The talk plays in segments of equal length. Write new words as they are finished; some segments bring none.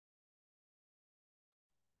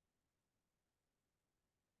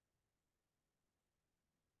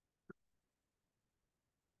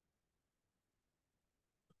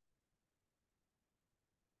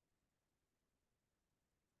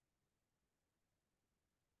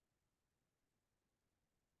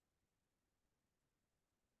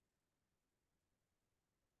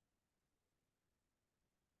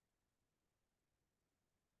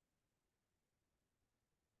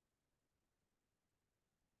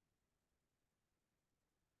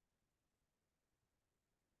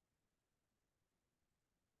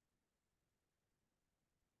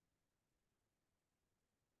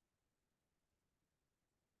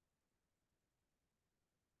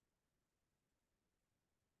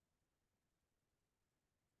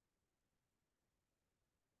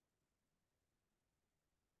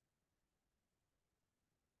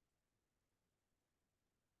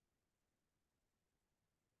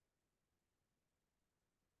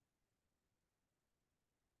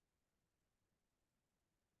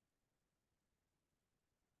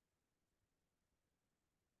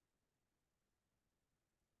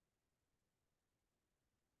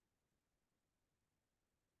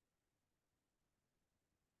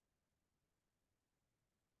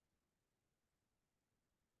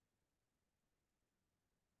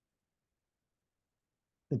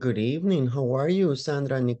Good evening. How are you,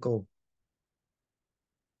 Sandra and Nicole?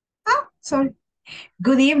 Oh, sorry.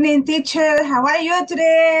 Good evening, teacher. How are you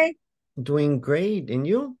today? Doing great. And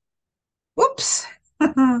you? Oops.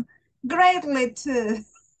 Greatly too.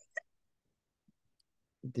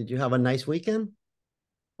 Did you have a nice weekend?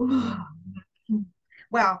 Well,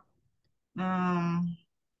 um,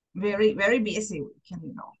 very busy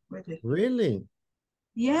weekend, really. Really?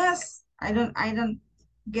 Yes, I don't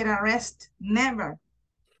get a rest. Never.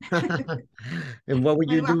 And what were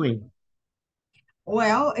you But doing?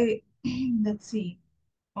 well, let's see.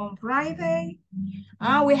 On Friday,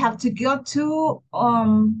 we have to go to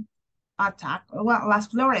attack Las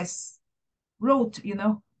Flores route,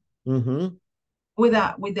 Mm-hmm. with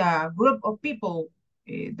a group of people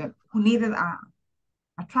that who needed a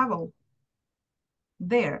travel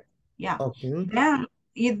there. Yeah. Okay.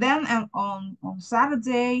 Then on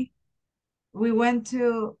Saturday we went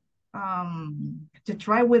to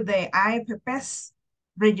try with the ISSS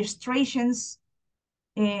registrations,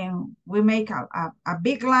 and we make a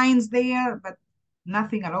big lines there, but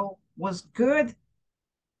nothing at all was good.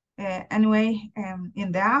 Anyway,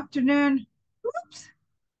 in the afternoon, oops,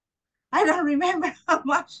 I don't remember how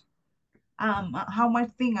much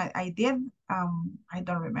thing I did. I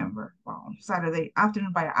don't remember. Well, Saturday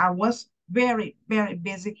afternoon, but I was very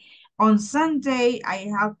busy. On Sunday, I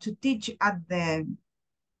have to teach at the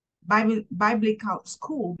biblical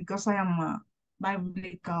school because I am a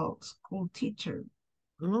biblical school teacher.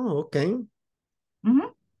 Oh, okay. Mm-hmm.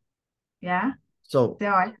 Yeah. So So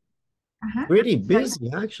uh-huh. pretty So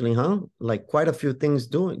busy actually, huh? Like quite a few things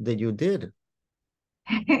doing that you did.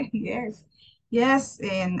 yes, yes,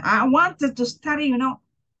 and I wanted to study,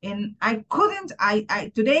 and I couldn't.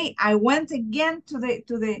 I today I went again to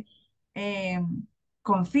the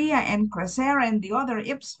Confia and Crescera and the other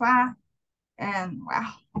IPSFA, and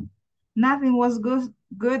well, nothing was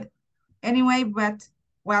good anyway. But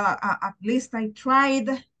well, at least I tried,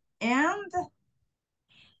 and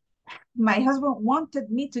my husband wanted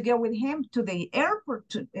me to go with him to the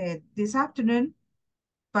airport this afternoon,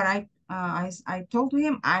 but I told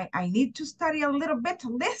him I need to study a little bit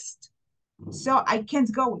list, so I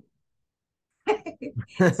can't go.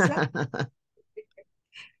 So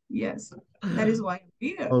yes, that is why I'm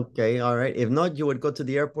here. Okay, all right. If not, you would go to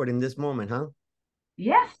the airport in this moment, huh?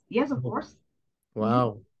 Yes, of Oh, course. Mhm.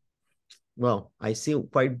 wow. Well, I see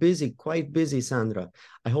quite busy, Sandra.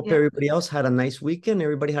 I hope Yeah. everybody else had a nice weekend.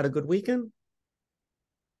 Everybody had a good weekend.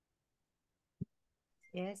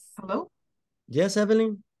 Yes. Hello. Yes,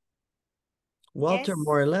 Evelyn? Walter, Yes.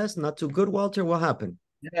 more or less, not too good. Walter, what happened?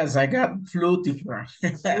 Yes, I got flu fever.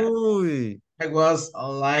 Ooh, I was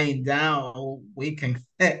lying down all weekend.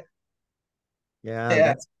 yeah, Yeah,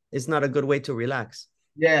 that's it's not a good way to relax.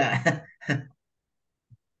 yeah,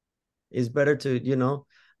 It's better to,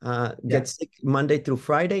 yeah, get sick Monday through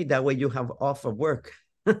Friday. That way you have off of work.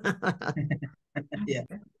 yeah.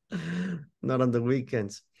 Not on the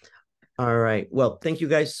weekends. All right. Well, thank you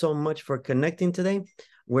guys so much for connecting today.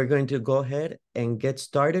 We're going to go ahead and get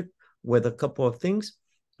started with a couple of things.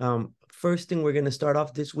 First thing we're going to start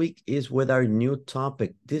off this week is with our new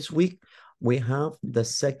topic. This week, we have the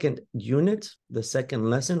second unit, the second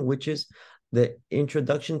lesson, which is the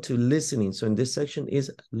introduction to listening. So in this section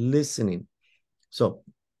is listening. So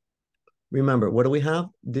remember, what do we have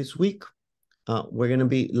this week? We're going to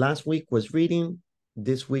be, last week was reading.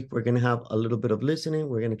 This week, we're going to have a little bit of listening.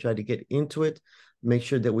 We're going to try to get into it, make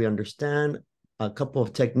sure that we understand a couple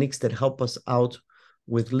of techniques that help us out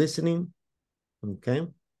with listening. Okay.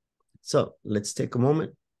 So let's take a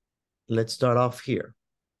moment. Let's start off here.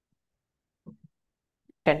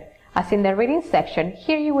 As in the reading section,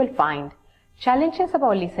 here you will find challenges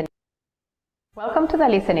about listening. Welcome to the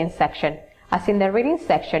listening section. As in the reading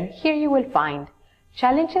section, here you will find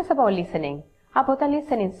challenges about listening. About the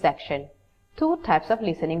listening section, 2 types of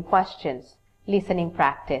listening questions. Listening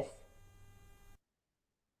practice.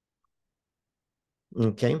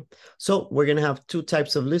 Okay. So we're going to have 2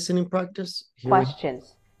 types of listening practice.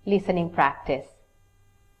 Questions. Listening practice.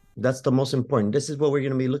 That's the most important. This is what we're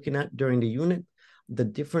going to be looking at during the unit.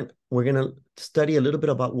 We're going to study a little bit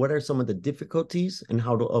about what are some of the difficulties and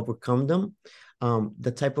how to overcome them,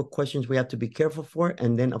 the type of questions we have to be careful for,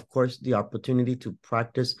 and then, of course, the opportunity to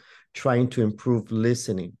practice trying to improve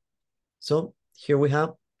listening. So here we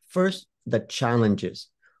have first the challenges.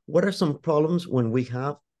 What are some problems when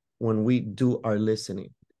we do our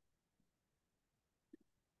listening?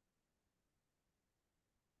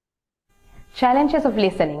 Challenges of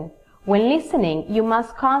listening. When listening, you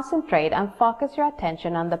must concentrate and focus your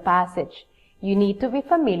attention on the passage. You need to be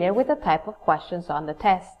familiar with the type of questions on the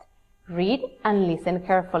test. Read and listen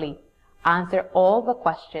carefully. Answer all the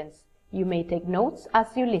questions. You may take notes as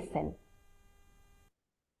you listen.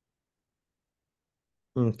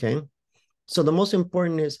 Okay. So the most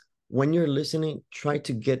important is when you're listening, try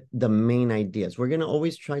to get the main ideas. We're going to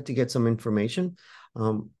always try to get some information.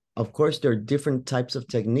 Of course, there are different types of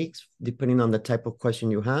techniques depending on the type of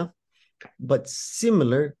question you have, but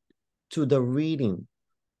similar to the reading,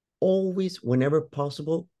 always, whenever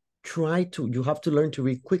possible, you have to learn to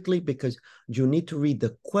read quickly because you need to read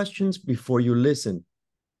the questions before you listen.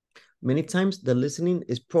 Many times the listening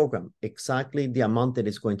is programmed exactly the amount that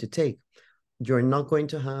it's going to take. You're not going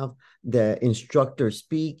to have the instructor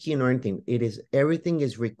speaking or anything. Everything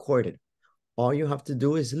is recorded. All you have to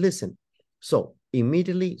do is listen. So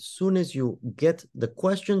immediately, soon as you get the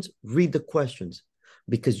questions, read the questions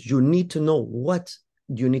because you need to know what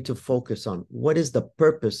you need to focus on. What is the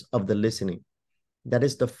purpose of the listening? That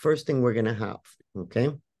is the first thing we're going to have,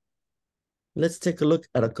 okay? Let's take a look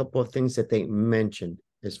at a couple of things that they mentioned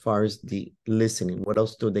as far as the listening. What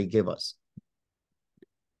else do they give us?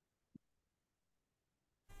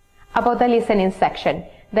 About the listening section.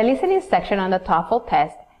 The listening section on the TOEFL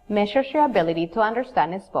test measures your ability to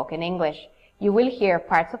understand spoken English. You will hear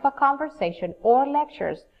parts of a conversation or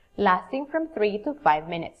lectures lasting from 3 to 5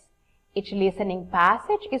 minutes. Each listening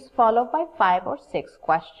passage is followed by 5 or 6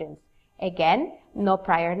 questions. Again, no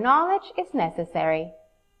prior knowledge is necessary.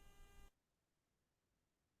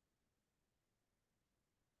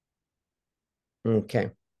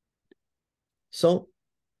 Okay. So,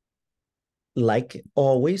 like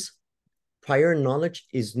always, prior knowledge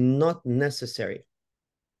is not necessary.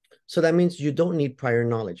 So that means you don't need prior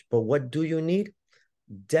knowledge. But what do you need?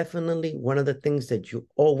 Definitely one of the things that you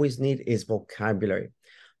always need is vocabulary.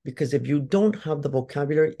 Because if you don't have the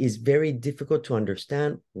vocabulary, it's very difficult to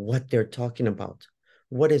understand what they're talking about,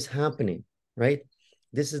 what is happening, right?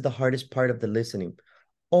 This is the hardest part of the listening.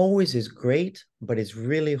 Always is great, but it's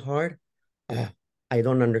really hard. I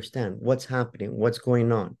don't understand what's happening, what's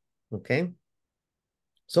going on, okay?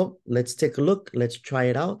 So let's take a look. Let's try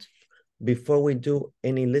it out. Before we do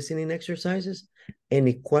any listening exercises,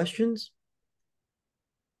 any questions?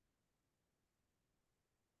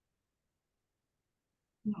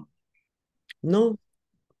 No. No?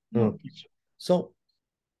 No. Okay. So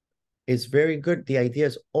it's very good. The idea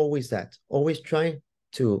is always that. Always try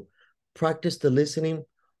to practice the listening.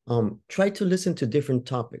 Try to listen to different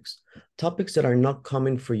topics that are not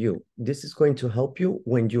common for you. This is going to help you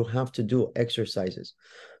when you have to do exercises.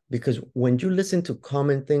 Because when you listen to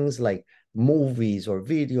common things like movies or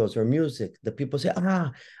videos or music, the people say,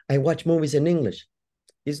 I watch movies in English.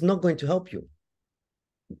 It's not going to help you.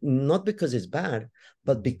 Not because it's bad,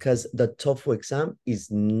 but because the TOEFL exam is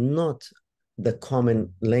not the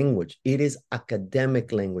common language. It is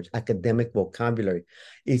academic language, academic vocabulary.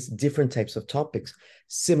 It's different types of topics,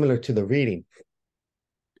 similar to the reading.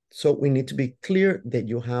 So we need to be clear that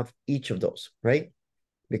you have each of those, right?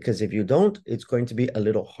 Because if you don't, it's going to be a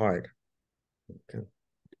little hard. Okay.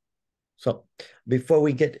 So before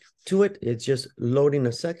we get to it, it's just loading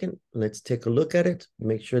a second. Let's take a look at it,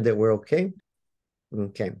 make sure that we're okay.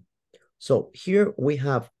 Okay. So here we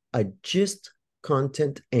have a gist,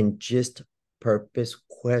 content, and gist purpose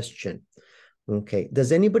question. Okay.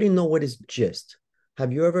 Does anybody know what is gist?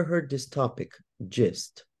 Have you ever heard this topic,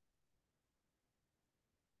 gist?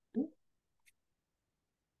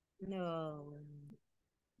 No.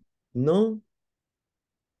 No?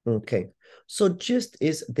 Okay. So gist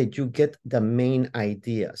is that you get the main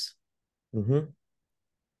ideas.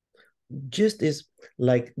 Gist is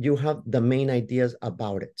like you have the main ideas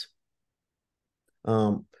about it.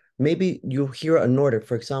 Maybe you hear an order,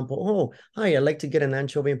 for example, oh, hi, I'd like to get an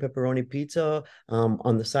anchovy and pepperoni pizza.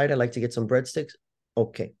 On the side, I'd like to get some breadsticks.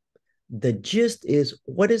 Okay. The gist is,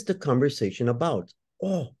 what is the conversation about?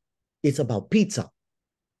 Oh, it's about pizza.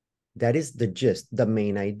 That is the gist, the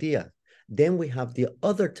main idea. Then we have the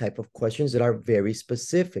other type of questions that are very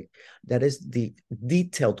specific. That is the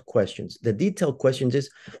detailed questions. The detailed questions is,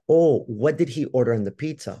 oh, what did he order on the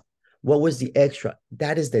pizza? What was the extra?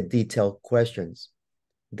 That is the detailed questions.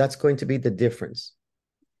 That's going to be the difference.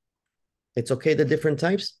 It's okay, the different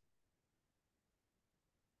types?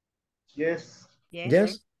 Yes.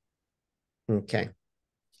 Yes? Okay.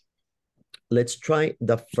 Let's try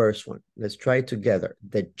the first one. Let's try it together,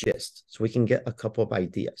 the gist, so we can get a couple of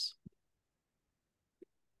ideas.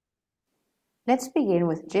 Let's begin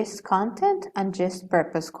with gist content and gist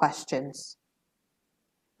purpose questions.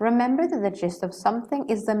 Remember that the gist of something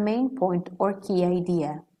is the main point or key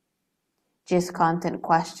idea. Gist content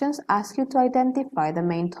questions ask you to identify the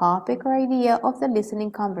main topic or idea of the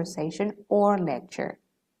listening conversation or lecture.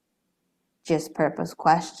 Gist purpose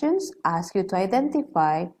questions ask you to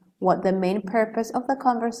identify what the main purpose of the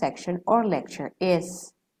conversation or lecture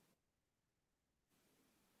is.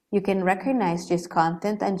 You can recognize gist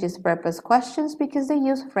content and gist purpose questions because they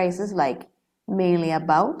use phrases like mainly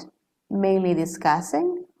about, mainly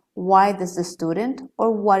discussing, why does the student,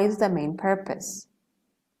 or what is the main purpose.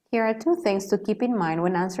 Here are 2 things to keep in mind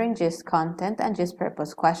when answering gist content and gist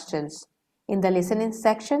purpose questions. In the listening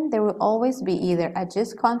section, there will always be either a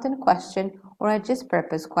gist content question or a gist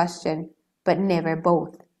purpose question, but never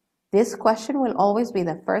both. This question will always be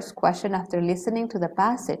the first question after listening to the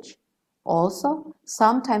passage. Also,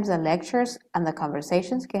 sometimes the lectures and the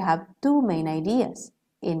conversations can have 2 main ideas.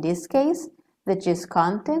 In this case, the gist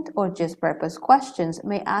content or gist purpose questions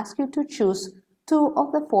may ask you to choose 2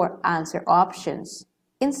 of the 4 answer options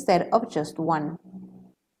instead of just 1.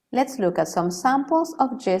 Let's look at some samples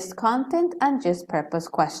of gist content and gist purpose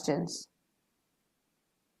questions.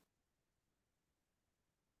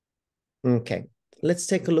 Okay, let's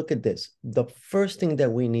take a look at this. The first thing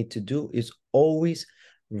that we need to do is always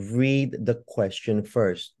read the question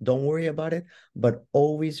first. Don't worry about it, but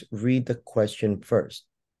always read the question first,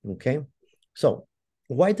 okay? So,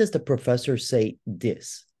 why does the professor say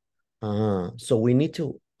this? So we need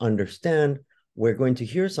to understand, we're going to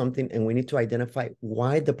hear something and we need to identify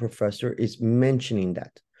why the professor is mentioning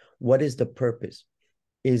that. What is the purpose?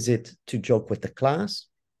 Is it to joke with the class,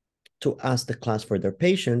 to ask the class for their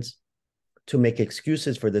patience, to make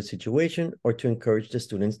excuses for the situation, or to encourage the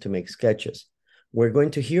students to make sketches? We're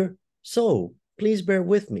going to hear, so please bear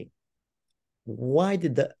with me. Why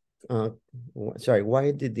did the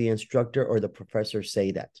instructor or the professor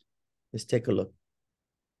say that? Let's take a look.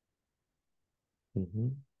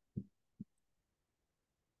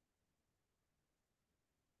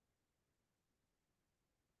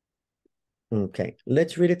 Okay,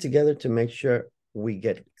 let's read it together to make sure we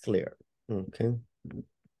get clear. Okay.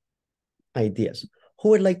 Ideas. Who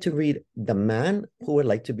would like to read the man? Who would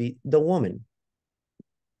like to be the woman?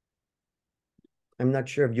 I'm not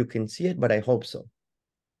sure if you can see it, but I hope so.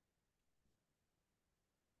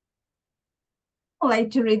 I'd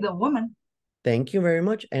like to read the woman. Thank you very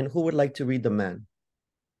much. And who would like to read the man?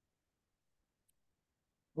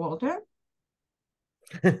 Walter.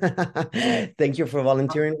 Thank you for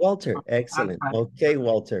volunteering, Walter. Excellent. Okay,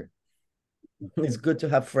 Walter. It's good to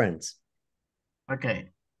have friends. Okay.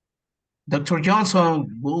 Dr.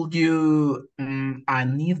 Johnson, would you, I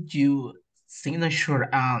need you signature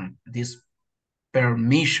on this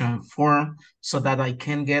permission form so that I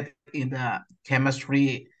can get in the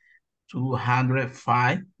chemistry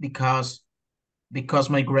 205 because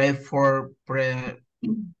my grade for I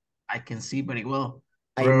can see very well.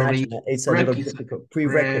 I imagine it's a little difficult.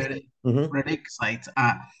 Prerequisite. Prerequisite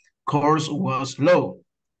course was low.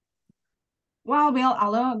 Well, Bill,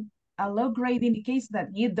 a low grade indicates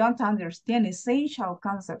that you don't understand essential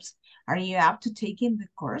concepts. Are you up to taking the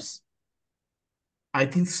course? I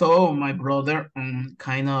think so. My brother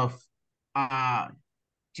kind of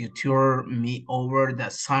tutored me over the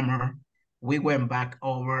summer. We went back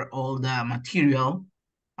over all the material.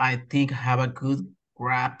 I think I have a good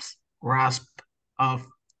grasp of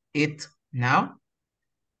it now.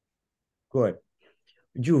 Good.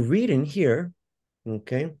 You read in here,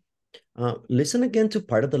 okay? Listen again to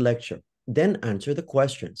part of the lecture, then answer the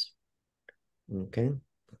questions, okay?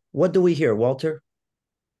 What do we hear, Walter?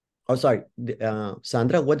 Oh, sorry,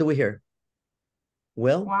 Sandra, what do we hear?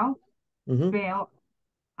 Well, Bill,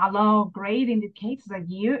 a low grade indicates that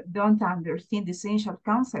you don't understand the essential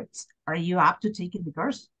concepts. Are you up to taking the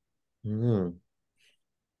course? You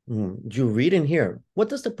read in here. What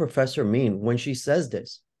does the professor mean when she says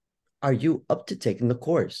this? Are you up to taking the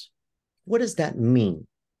course? What does that mean?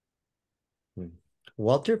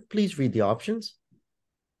 Walter, please read the options.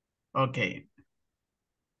 Okay.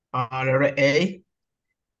 Letter A,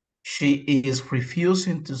 she is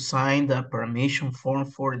refusing to sign the permission form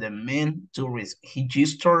for the man to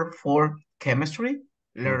register for chemistry.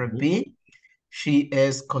 Letter B, she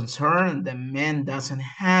is concerned the man doesn't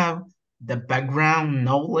have the background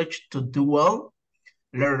knowledge to do well.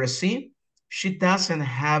 Letter C, she doesn't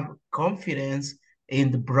have confidence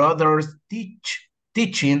in the brother's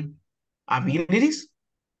teaching abilities.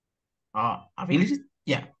 Abilities?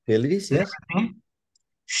 Yeah. Abilities, yes.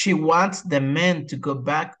 She wants the man to go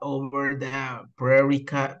back over the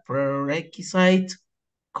prerequisite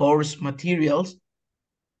course materials.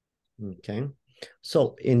 Okay.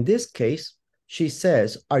 So in this case, she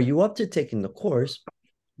says, are you up to taking the course?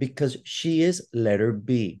 Because she is letter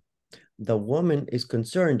B. The woman is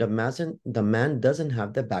concerned the man doesn't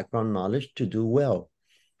have the background knowledge to do well.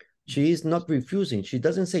 She is not refusing. She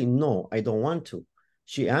doesn't say, no, I don't want to.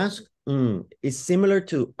 She asks, it's similar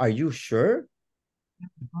to, are you sure?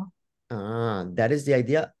 That is the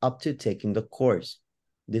idea up to taking the course.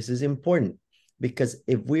 This is important because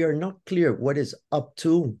if we are not clear what is up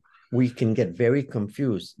to, we can get very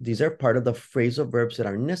confused. These are part of the phrasal verbs that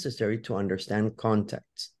are necessary to understand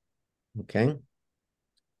context. Okay.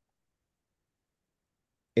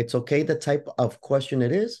 It's okay the type of question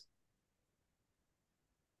it is?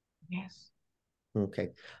 Yes.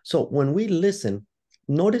 Okay. So when we listen,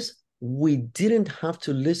 notice we didn't have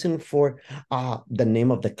to listen for the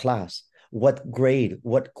name of the class, what grade,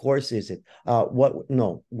 what course is it,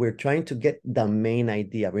 no, we're trying to get the main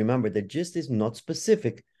idea. Remember, the gist is not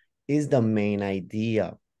specific, is the main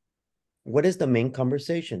idea. What is the main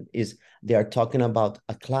conversation? Is they are talking about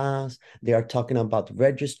a class, they are talking about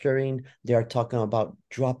registering, they are talking about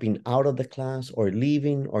dropping out of the class or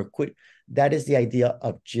leaving or quit. That is the idea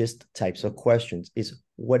of gist types of questions, is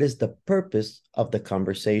what is the purpose of the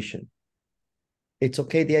conversation? It's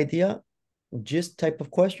okay, the idea, gist type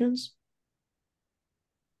of questions?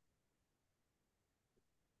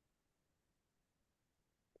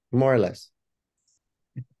 More or less.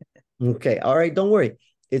 Okay, all right, don't worry.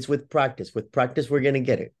 It's with practice. With practice, we're going to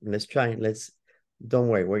get it. Let's try. Don't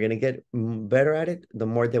worry. We're going to get better at it the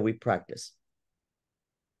more that we practice.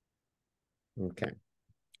 Okay.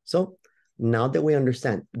 So now that we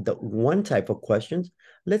understand the one type of questions,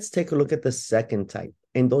 let's take a look at the second type.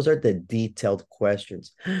 And those are the detailed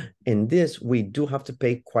questions. In this, we do have to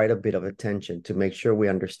pay quite a bit of attention to make sure we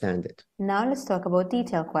understand it. Now let's talk about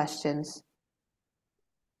detailed questions.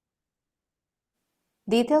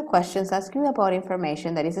 Detailed questions ask you about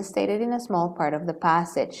information that is stated in a small part of the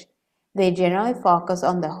passage. They generally focus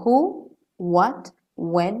on the who, what,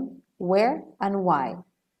 when, where, and why.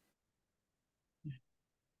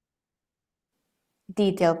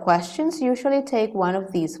 Detailed questions usually take one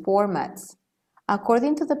of these formats.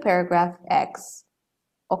 According to the paragraph X,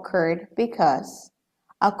 occurred because.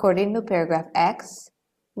 According to paragraph X,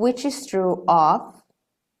 which is true of.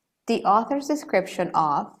 The author's description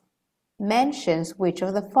of. Mentions which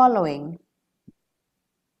of the following.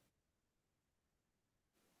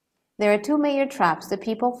 There are two major traps that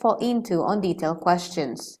people fall into on detailed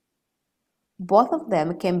questions. Both of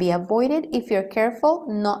them can be avoided if you're careful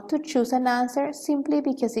not to choose an answer simply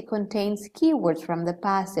because it contains keywords from the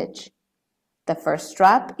passage. The first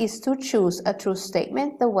trap is to choose a true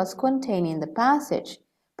statement that was contained in the passage,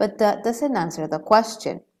 but that doesn't answer the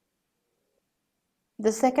question.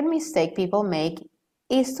 The second mistake people make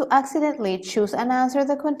is to accidentally choose an answer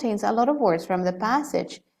that contains a lot of words from the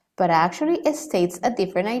passage, but actually states a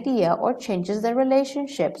different idea or changes the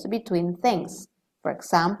relationships between things. For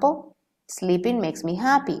example, sleeping makes me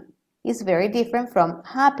happy is very different from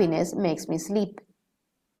happiness makes me sleep.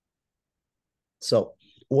 So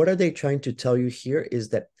what are they trying to tell you here is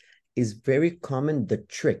that is very common, the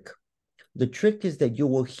trick. The trick is that you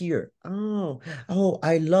will hear, oh,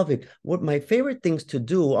 I love it. What my favorite things to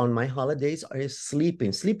do on my holidays is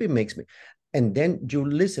sleeping. Sleeping makes me, and then you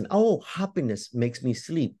listen, oh, happiness makes me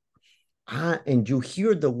sleep. And you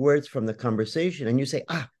hear the words from the conversation and you say,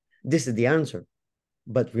 this is the answer.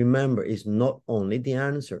 But remember, it's not only the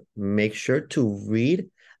answer. Make sure to read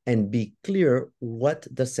and be clear what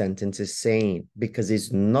the sentence is saying, because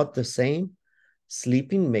it's not the same.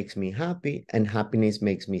 Sleeping makes me happy and happiness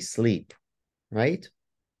makes me sleep. Right?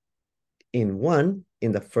 In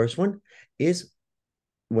the first one is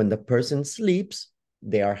when the person sleeps,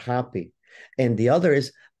 they are happy. And the other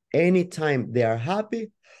is anytime they are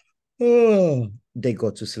happy, they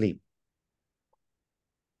go to sleep.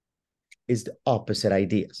 It's the opposite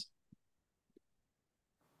ideas.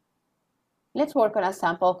 Let's work on a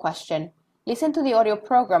sample question. Listen to the audio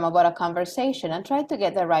program about a conversation and try to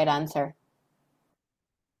get the right answer.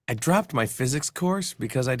 I dropped my physics course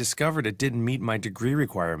because I discovered it didn't meet my degree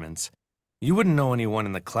requirements. You wouldn't know anyone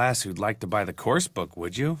in the class who'd like to buy the course book,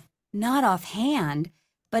 would you? Not offhand,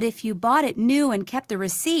 but if you bought it new and kept the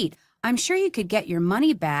receipt, I'm sure you could get your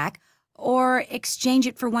money back or exchange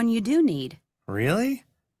it for one you do need. Really?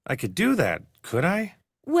 I could do that, could I?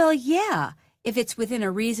 Well, yeah, if it's within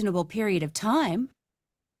a reasonable period of time.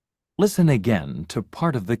 Listen again to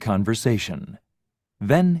part of the conversation.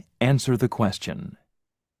 Then answer the question.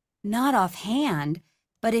 Not offhand,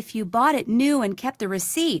 but if you bought it new and kept the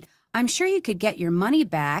receipt, I'm sure you could get your money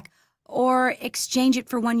back or exchange it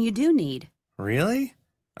for one you do need. Really?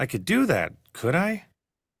 I could do that, could I?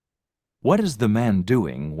 What is the man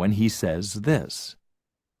doing when he says this?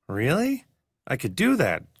 Really? I could do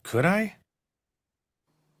that, could I?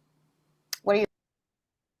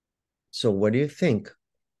 So what do you think?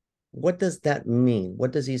 What does that mean?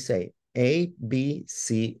 What does he say? A, B,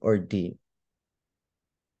 C, or D?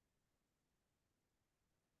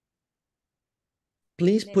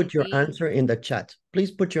 Please put your answer in the chat. Please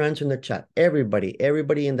put your answer in the chat. Everybody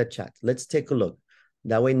in the chat. Let's take a look.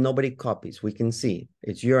 That way nobody copies. We can see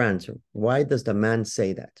it's your answer. Why does the man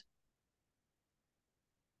say that?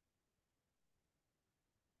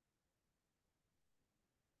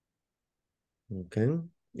 Okay.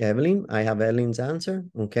 Evelyn, I have Evelyn's answer.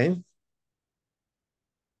 Okay.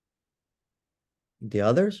 The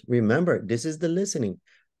others, remember, this is the listening.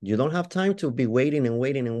 You don't have time to be waiting and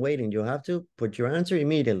waiting and waiting. You have to put your answer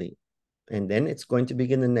immediately. And then it's going to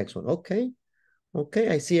begin the next one. Okay. Okay,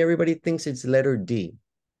 I see everybody thinks it's letter D.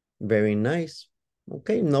 Very nice.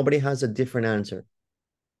 Okay, nobody has a different answer.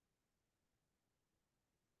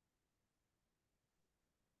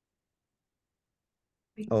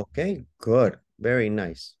 Okay, good. Very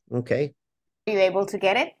nice. Okay. Are you able to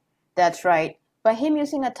get it? That's right. By him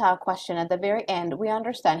using a tag question at the very end, we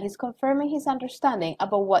understand he's confirming his understanding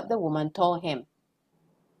about what the woman told him.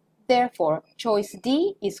 Therefore, choice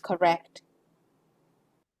D is correct.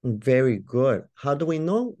 Very good. How do we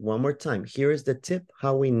know? One more time. Here is the tip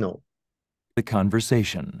how we know. The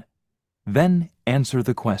conversation. Then answer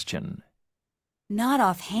the question. Not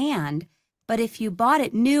offhand, but if you bought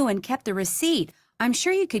it new and kept the receipt, I'm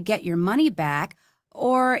sure you could get your money back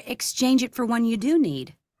or exchange it for one you do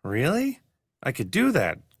need. Really? I could do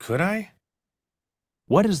that, could I?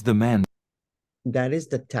 What is the man? That is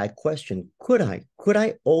the tag question. Could I? Could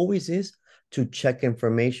I always is to check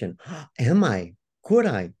information. Am I? Could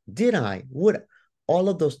I? Did I? Would? All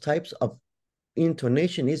of those types of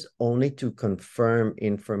intonation is only to confirm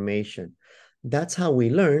information. That's how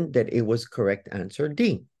we learned that it was correct answer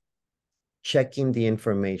D. Checking the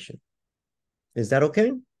information. Is that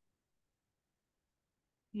okay?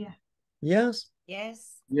 Yeah. Yes?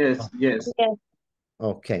 Yes. Yes, yes.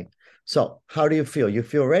 Okay. So how do you feel? You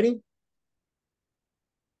feel ready?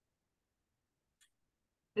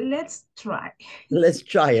 Let's try. Let's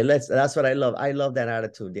try it. That's what I love. I love that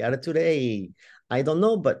attitude. The attitude, hey, I don't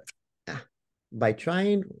know, but by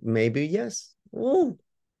trying, maybe yes. Oh,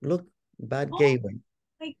 look, bad gateway.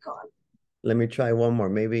 My God. Let me try one more.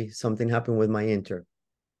 Maybe something happened with my internet.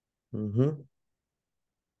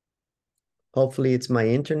 Hopefully it's my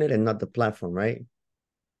internet and not the platform, right?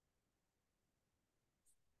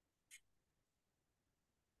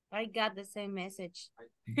 I got the same message.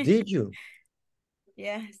 Did you?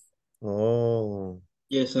 Yes. Oh.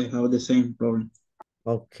 Yes, I have the same problem.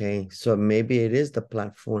 Okay, so maybe it is the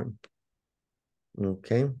platform.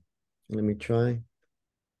 Okay, let me try.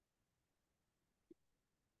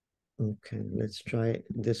 Okay, let's try it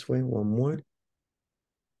this way. One more.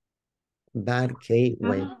 Bad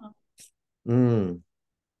gateway.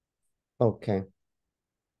 Okay.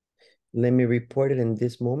 Let me report it in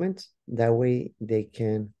this moment. That way they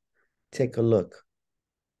can take a look.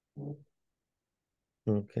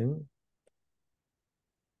 Okay.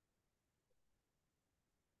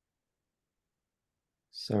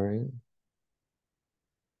 Sorry.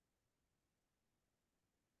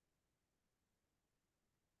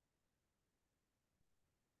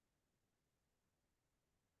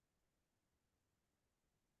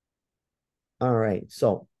 All right,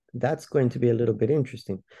 so that's going to be a little bit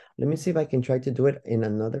interesting. Let me see if I can try to do it in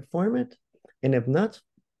another format. And if not,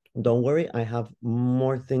 don't worry, I have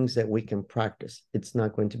more things that we can practice. It's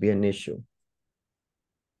not going to be an issue.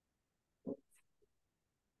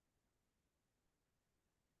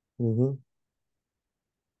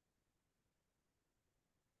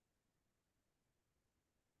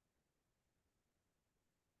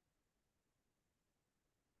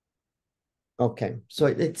 Okay, so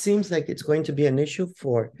it seems like it's going to be an issue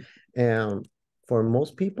for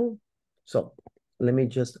most people. So let me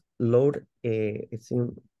just load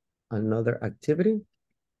another activity.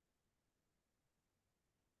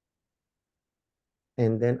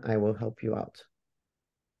 And then I will help you out.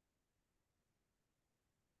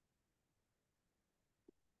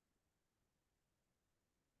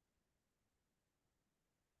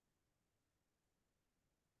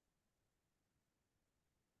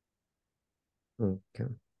 Okay.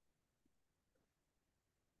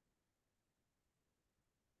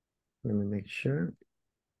 Let me make sure.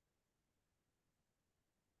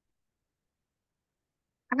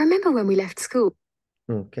 I remember when we left school.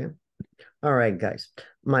 Okay. All right, guys.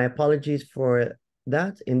 My apologies for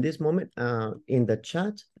that. In this moment, in the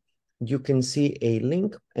chat, you can see a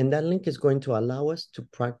link, and that link is going to allow us to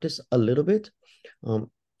practice a little bit.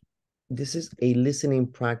 This is a listening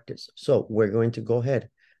practice. So we're going to go ahead,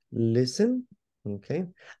 listen, okay?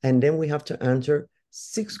 And then we have to answer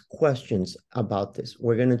 6 questions about this.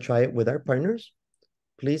 We're going to try it with our partners.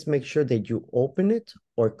 Please make sure that you open it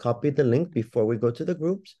or copy the link before we go to the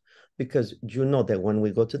groups, because you know that when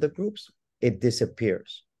we go to the groups, it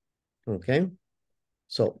disappears. Okay?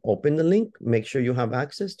 So open the link, make sure you have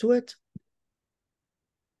access to it.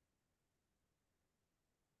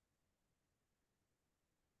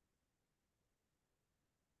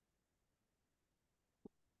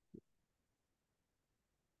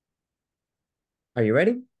 Are you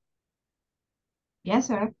ready? Yes,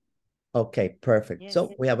 sir. Okay, perfect. Yes, So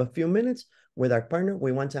yes. we have a few minutes with our partner.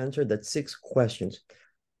 We want to answer the 6 questions.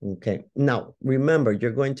 Okay, now remember,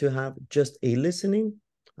 you're going to have just a listening.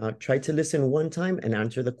 Try to listen one time and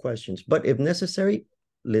answer the questions. But if necessary,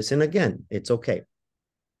 listen again. It's okay.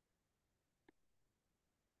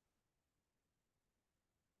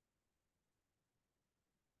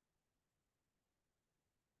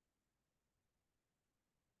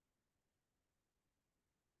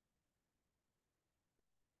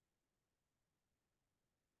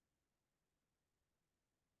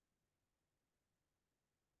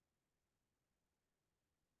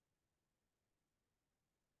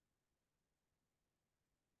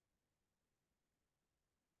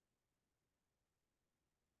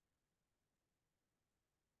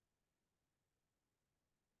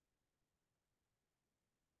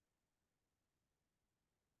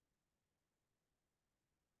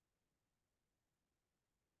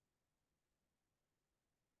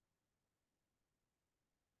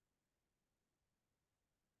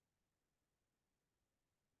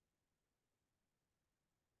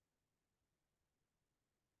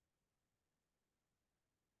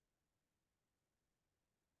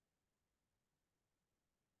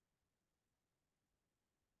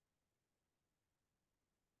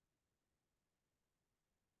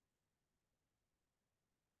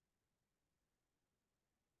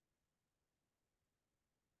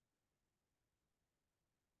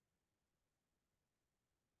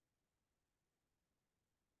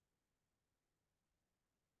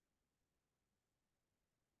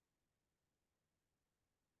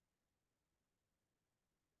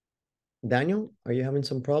 Daniel, are you having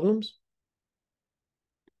some problems?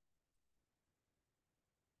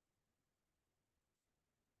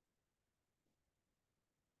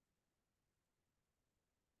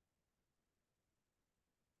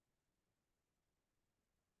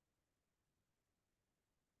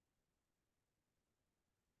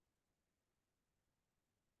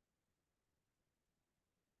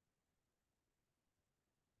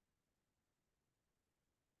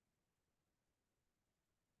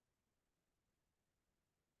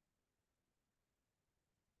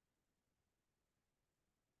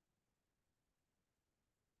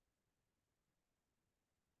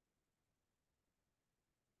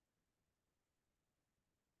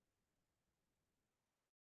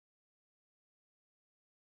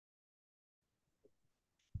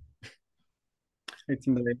 I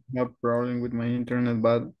think that I have a problem with my internet,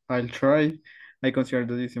 but I'll try. I consider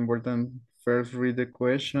that it's important first read the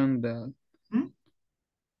question that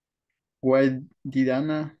why did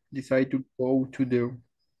Anna decide to go to the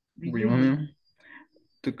reunion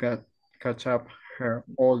to catch up her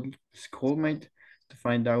old schoolmate, to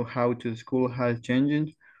find out how the school has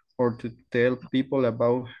changed, or to tell people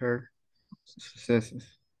about her successes?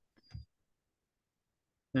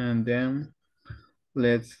 And then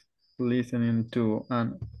let's listen to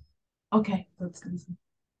Anna. Okay, let's listen.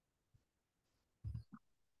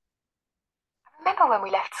 Remember when we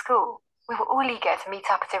left school? We were all eager to meet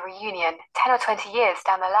up at a reunion 10 or 20 years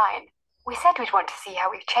down the line. We said we'd want to see how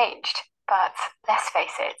we've changed, but let's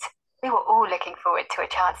face it, we were all looking forward to a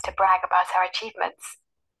chance to brag about our achievements.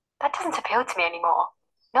 That doesn't appeal to me anymore.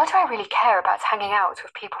 Nor do I really care about hanging out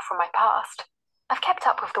with people from my past. I've kept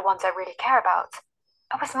up with the ones I really care about.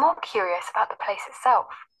 I was more curious about the place itself.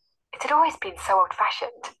 It had always been so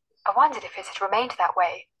old-fashioned. I wondered if it had remained that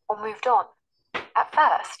way or moved on. At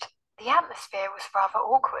first, the atmosphere was rather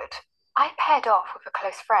awkward. I paired off with a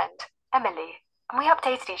close friend, Emily, and we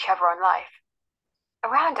updated each other on life.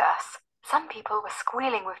 Around us, some people were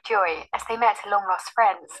squealing with joy as they met long-lost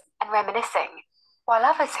friends and reminiscing, while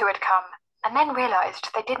others who had come and then realized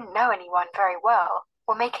they didn't know anyone very well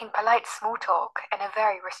were making polite small talk in a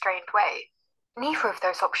very restrained way. Neither of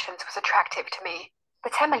those options was attractive to me,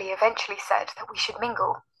 but Emily eventually said that we should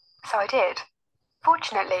mingle, so I did.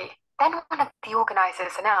 Fortunately, then one of the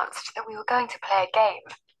organizers announced that we were going to play a game.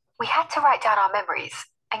 We had to write down our memories,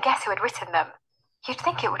 and guess who had written them? You'd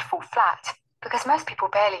think it would fall flat, because most people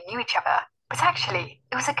barely knew each other, but actually,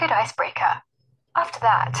 it was a good icebreaker. After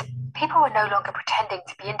that, people were no longer pretending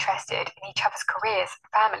to be interested in each other's careers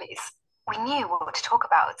and families. We knew what to talk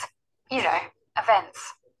about. You know,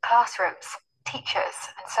 events, classrooms, teachers,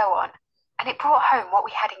 and so on. And it brought home what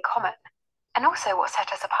we had in common, and also what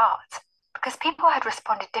set us apart, because people had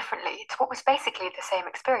responded differently to what was basically the same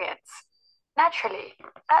experience. Naturally,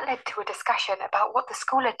 that led to a discussion about what the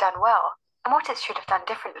school had done well and what it should have done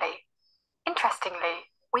differently.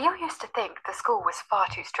 Interestingly, we all used to think the school was far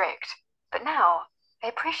too strict, but now I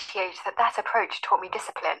appreciate that that approach taught me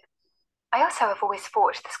discipline. I also have always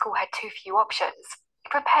thought the school had too few options.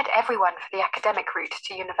 It prepared everyone for the academic route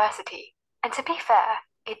to university, and to be fair,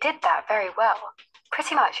 it did that very well.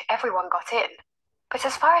 Pretty much everyone got in. But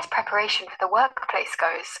as far as preparation for the workplace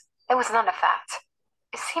goes, there was none of that.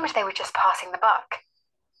 It seemed they were just passing the buck.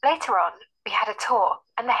 Later on, we had a tour,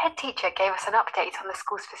 and the head teacher gave us an update on the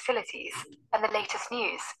school's facilities and the latest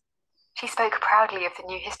news. She spoke proudly of the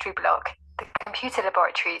new history block, the computer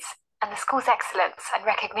laboratories, and the school's excellence and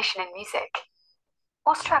recognition in music.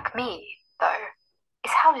 What struck me, though,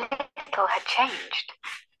 is how little had changed.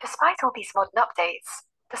 Despite all these modern updates,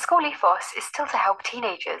 the school ethos is still to help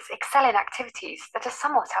teenagers excel in activities that are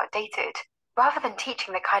somewhat outdated, rather than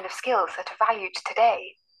teaching the kind of skills that are valued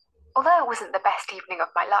today. Although it wasn't the best evening of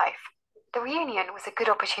my life, the reunion was a good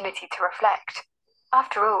opportunity to reflect.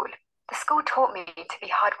 After all, the school taught me to be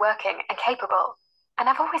hardworking and capable, and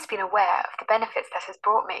I've always been aware of the benefits that has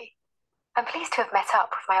brought me. I'm pleased to have met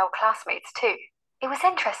up with my old classmates too. It was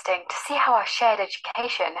interesting to see how our shared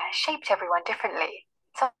education has shaped everyone differently.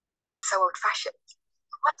 So old-fashioned.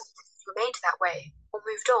 I wondered if it remained that way or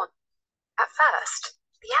moved on. At first,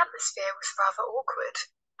 the atmosphere was rather awkward.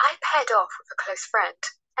 I paired off with a close friend,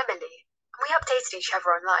 Emily, and we updated each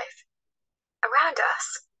other on life. Around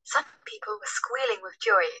us, some people were squealing with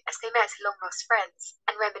joy as they met long-lost friends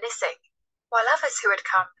and reminiscing, while others who had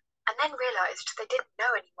come and then realized they didn't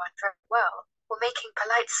know anyone very well were making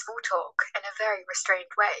polite small talk in a very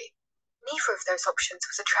restrained way. Neither of those options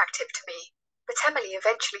was attractive to me, but Emily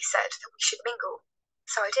eventually said that we should mingle,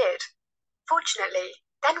 so I did. Fortunately,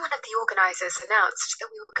 then one of the organizers announced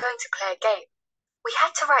that we were going to play a game. We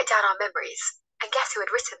had to write down our memories, and guess who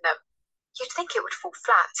had written them? You'd think it would fall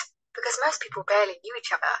flat, because most people barely knew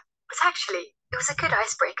each other, but actually, it was a good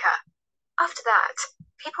icebreaker. After that,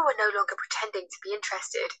 people were no longer pretending to be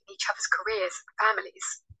interested in each other's careers and families.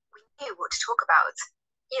 We knew what to talk about.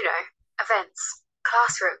 You know, events,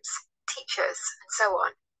 classrooms, teachers, and so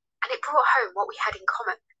on. And it brought home what we had in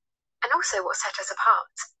common, and also what set us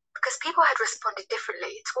apart, because people had responded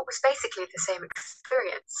differently to what was basically the same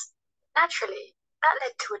experience. Naturally, that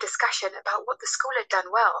led to a discussion about what the school had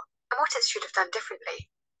done well and what it should have done differently.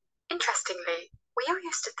 Interestingly, we all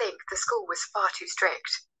used to think the school was far too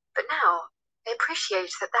strict, but now I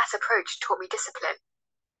appreciate that that approach taught me discipline.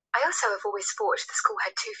 I also have always thought the school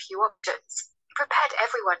had too few options. It prepared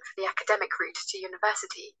everyone for the academic route to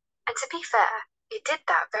university, and to be fair, it did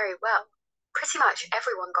that very well. Pretty much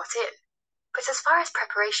everyone got in. But as far as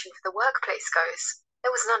preparation for the workplace goes,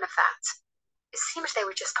 there was none of that. It seemed they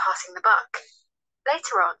were just passing the buck.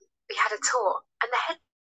 Later on, we had a tour, and the head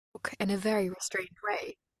in a very restrained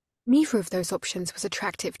way. Neither of those options was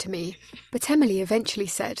attractive to me, but Emily eventually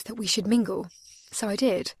said that we should mingle, so I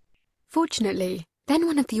did. Fortunately, then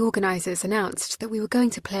one of the organizers announced that we were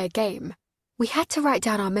going to play a game. We had to write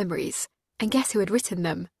down our memories, and guess who had written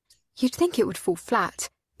them? You'd think it would fall flat,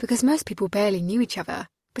 because most people barely knew each other,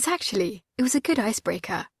 but actually, it was a good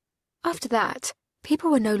icebreaker. After that,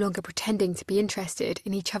 people were no longer pretending to be interested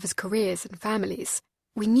in each other's careers and families.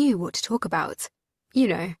 We knew what to talk about. You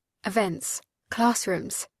know, events,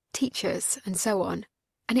 classrooms, teachers, and so on.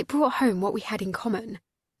 And it brought home what we had in common,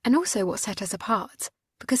 and also what set us apart,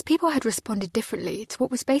 because people had responded differently to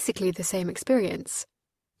what was basically the same experience.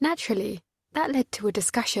 Naturally, that led to a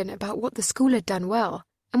discussion about what the school had done well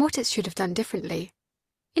and what it should have done differently.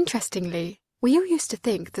 Interestingly, we all used to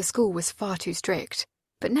think the school was far too strict,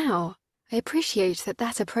 but now I appreciate that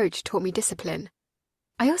that approach taught me discipline.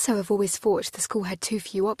 I also have always thought the school had too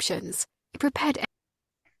few options. It prepared.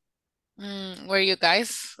 Were you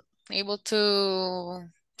guys able to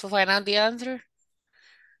find out the answer?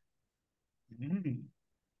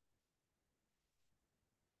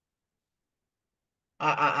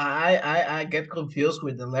 I get confused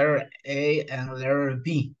with the letter A and letter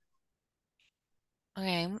B.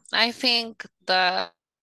 Okay, I think that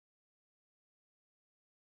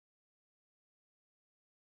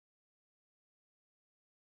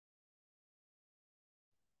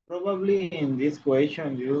Probably in this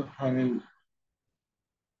question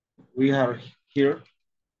we are here.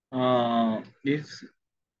 This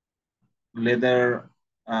letter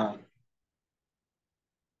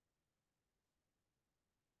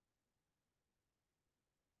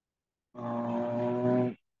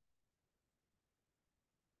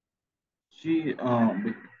she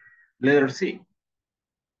letter C.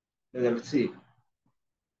 Letter C.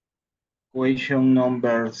 Question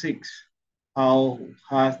number 6. How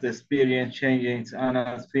has the experience changed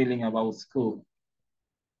Anna's feeling about school?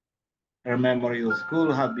 Her memory of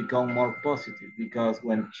school has become more positive because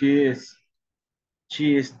when she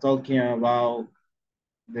is talking about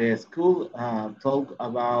the school, talk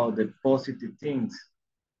about the positive things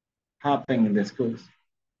happen in the schools.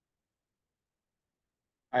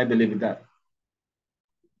 I believe that.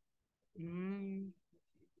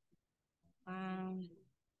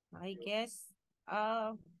 I guess.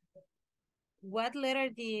 What letter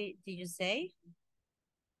did you say?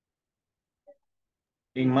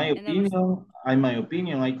 In my And number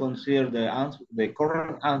opinion, I consider the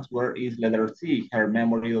correct answer is letter C. Her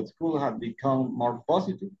memory of school has become more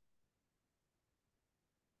positive.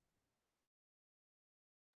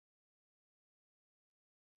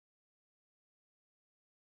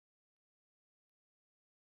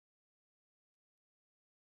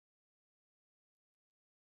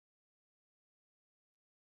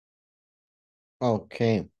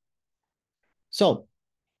 Okay. So,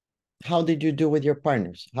 how did you do with your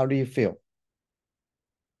partners? How do you feel?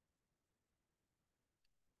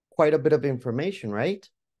 Quite a bit of information, right?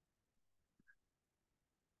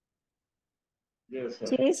 Yes,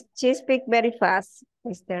 sir. She speak very fast,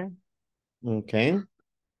 mister. Okay.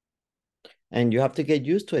 And you have to get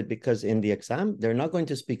used to it because in the exam, they're not going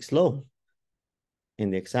to speak slow. In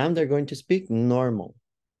the exam, they're going to speak normal.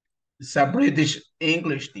 It's a British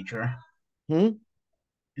English teacher.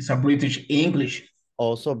 It's a British English.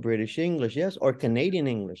 Also British English, yes, or Canadian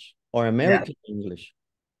English, or American English,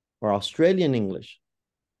 or Australian English.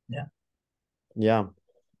 Yeah. Yeah.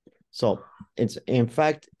 So it's, in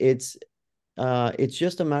fact, it's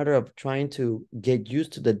just a matter of trying to get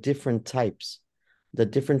used to the different types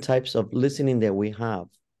of listening that we have.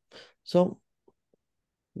 So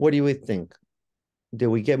what do we think? Did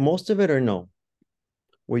we get most of it or no?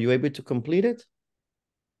 Were you able to complete it?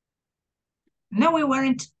 No, we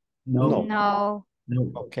weren't. No. No.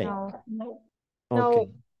 Okay. No. Okay.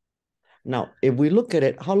 Now, if we look at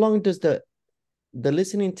it, how long does the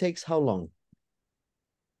listening takes how long?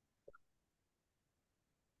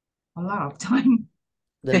 A lot of time.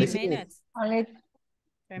 The 3 listening, minutes. Only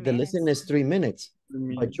the listening is 3 minutes,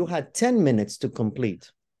 but you had 10 minutes to complete.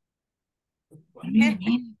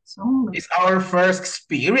 It's our first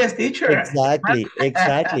experience, teacher. Exactly.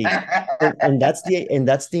 and that's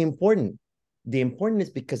the important. The important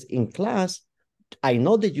is because in class, I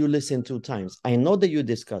know that you listen 2 times. I know that you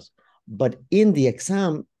discuss, but in the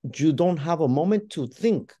exam, you don't have a moment to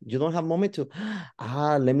think. You don't have a moment to,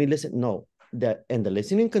 let me listen. No, the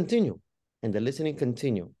listening continue,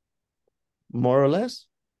 more or less.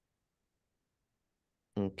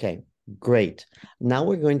 Okay, great. Now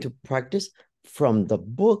we're going to practice from the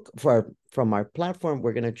book, from our platform.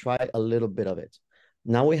 We're going to try a little bit of it.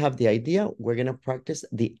 Now we have the idea. We're going to practice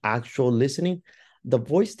the actual listening. The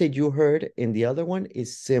voice that you heard in the other one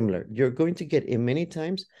is similar. You're going to get in many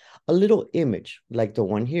times a little image like the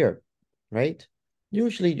one here, right?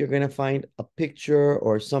 Usually you're going to find a picture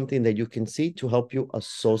or something that you can see to help you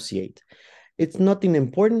associate. It's nothing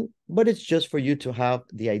important, but it's just for you to have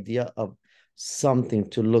the idea of something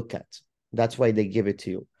to look at. That's why they give it to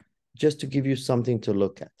you, just to give you something to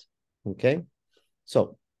look at. Okay.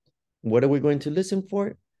 So what are we going to listen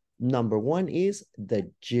for? Number 1 is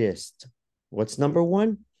the gist. What's number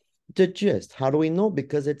 1? The gist. How do we know?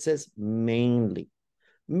 Because it says mainly.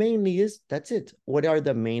 Mainly is, that's it. What are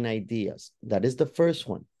the main ideas? That is the first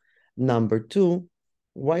one. Number 2,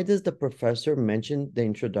 why does the professor mention the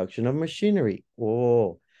introduction of machinery?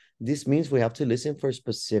 Oh, this means we have to listen for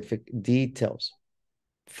specific details.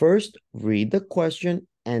 First, read the question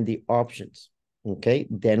and the options. Okay,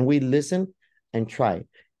 then we listen and try.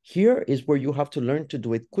 Here is where you have to learn to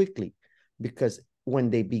do it quickly, because when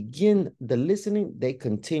they begin the listening, they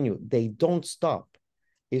continue. They don't stop.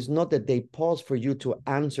 It's not that they pause for you to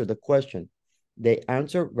answer the question. They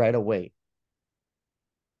answer right away.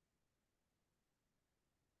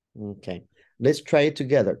 Okay, let's try it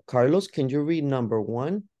together. Carlos, can you read number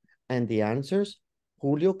 1 and the answers?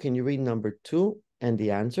 Julio, can you read number 2 and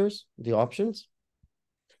the answers, the options?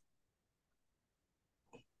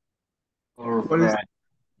 All right.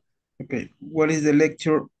 Okay, what is the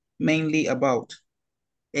lecture mainly about?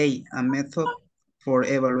 A method for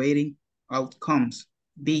evaluating outcomes.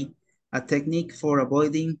 B, a technique for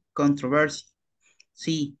avoiding controversy.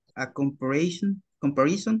 C, a comparison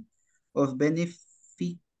of beneficial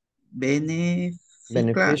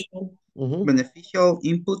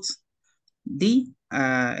inputs. D,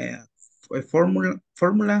 a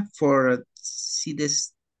formula for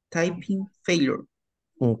CDS typing failure.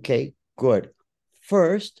 Okay, good.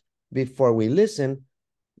 First, before we listen,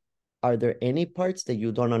 Are there any parts that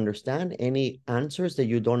you don't understand? Any answers that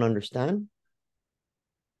you don't understand?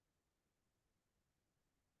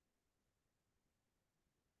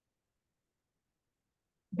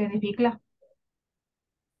 Beneficia.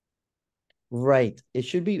 Right. It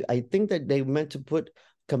should be, I think that they meant to put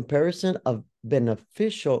comparison of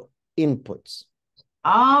beneficial inputs.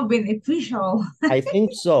 Oh, beneficial. I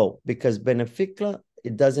think so, because beneficia,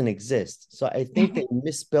 it doesn't exist. So I think they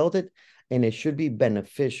misspelled it and it should be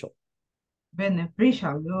beneficial.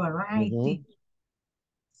 Beneficial, you are right.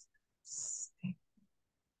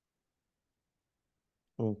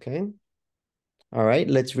 Okay. All right,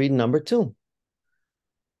 let's read number 2.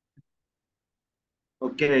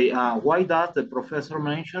 Okay, why does the professor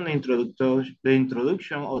mention the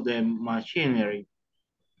introduction of the machinery?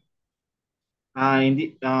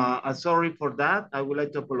 Sorry for that. I would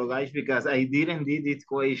like to apologize because I didn't do this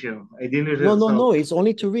question. I didn't. No. It's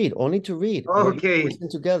only to read. Only to read. Okay. We're listen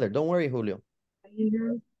together. Don't worry, Julio.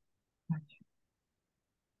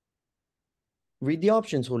 Read the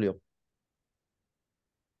options, Julio.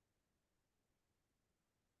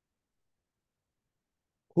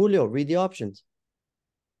 Julio, read the options.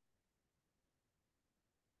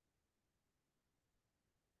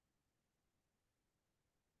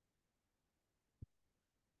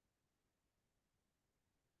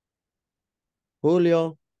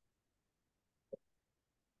 Julio.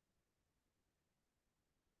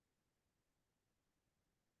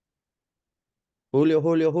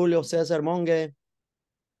 Julio César Monge.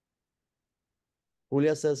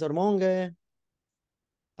 Julio César Monge.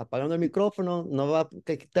 Apagando el micrófono. No va a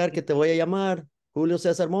quitar que te voy a llamar. Julio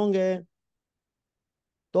César Monge.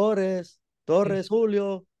 Torres,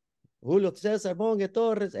 Julio César Monge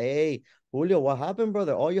Torres. Hey, Julio, what happened,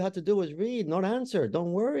 brother? All you had to do was read, not answer.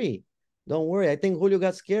 Don't worry. I think Julio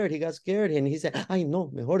got scared. He got scared and he said, ay, no,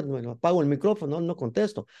 mejor me apago el micrófono, no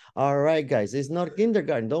contesto. All right, guys, it's not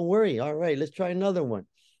kindergarten. Don't worry. All right, let's try another one.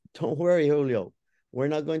 Don't worry, Julio. We're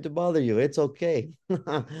not going to bother you. It's okay.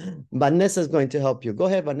 Vanessa's going to help you. Go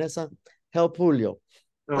ahead, Vanessa. Help Julio.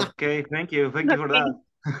 Okay, thank you. Thank you for that.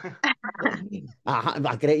 Ajá,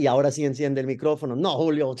 y ahora sí enciende el micrófono. No,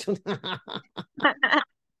 Julio. Just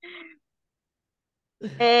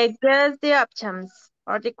the options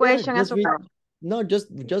or the question as well. No, just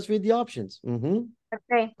read the options.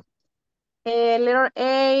 Okay. Letter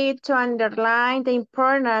A, to underline the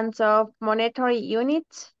importance of monetary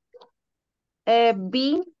units.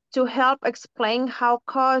 B, to help explain how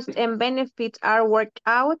costs and benefits are worked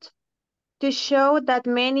out. To show that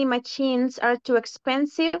many machines are too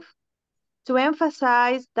expensive. To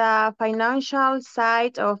emphasize the financial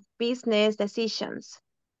side of business decisions.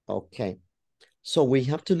 Okay. So we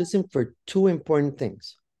have to listen for 2 important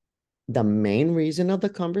things. The main reason of the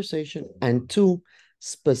conversation, and 2,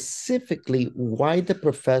 specifically why the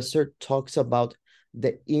professor talks about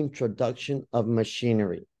the introduction of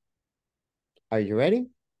machinery. Are you ready?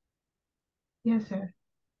 Yes, sir.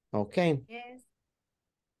 Okay. Yes.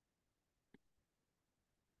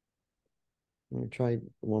 Let me try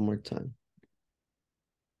one more time.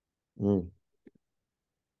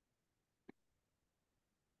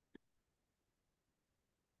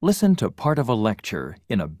 Listen to part of a lecture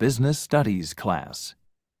in a business studies class.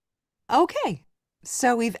 Okay,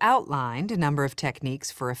 so we've outlined a number of techniques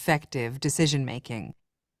for effective decision-making.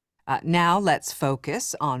 Now let's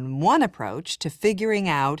focus on one approach to figuring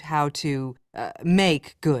out how to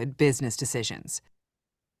make good business decisions.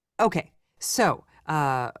 Okay, so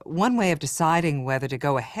one way of deciding whether to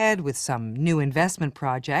go ahead with some new investment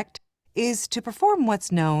project is to perform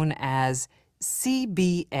what's known as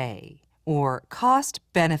CBA, or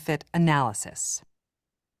cost-benefit analysis.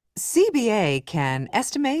 CBA can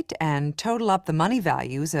estimate and total up the money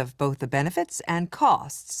values of both the benefits and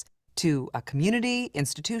costs to a community,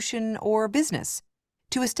 institution, or business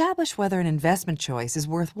to establish whether an investment choice is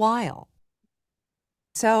worthwhile.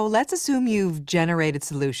 So let's assume you've generated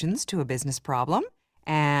solutions to a business problem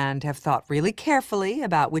and have thought really carefully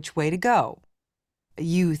about which way to go.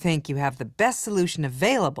 You think you have the best solution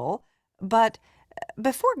available, but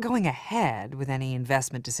before going ahead with any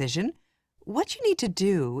investment decision, what you need to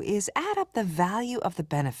do is add up the value of the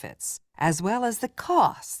benefits as well as the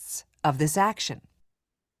costs of this action.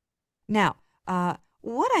 Now,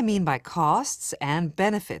 what I mean by costs and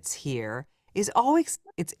benefits here is always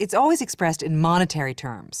expressed in monetary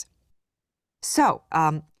terms. So,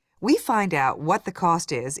 we find out what the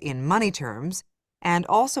cost is in money terms and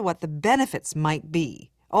also what the benefits might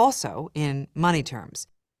be, also in money terms.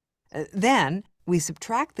 Then, we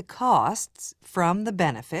subtract the costs from the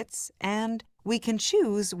benefits and we can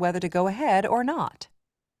choose whether to go ahead or not.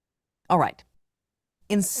 All right.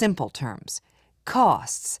 In simple terms,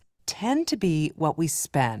 costs tend to be what we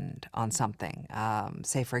spend on something.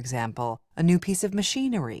 Say, for example, a new piece of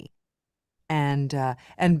machinery. And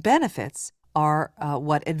benefits are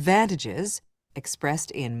what advantages, expressed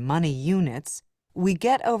in money units, we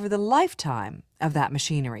get over the lifetime of that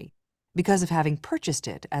machinery because of having purchased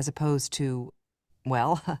it as opposed to,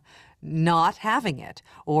 well, not having it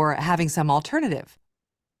or having some alternative.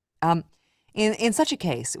 In such a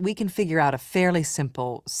case, we can figure out a fairly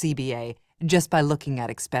simple CBA just by looking at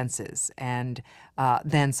expenses and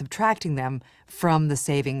then subtracting them from the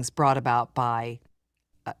savings brought about by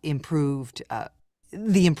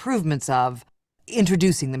the improvements of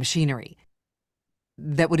introducing the machinery.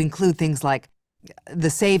 That would include things like the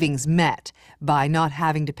savings met by not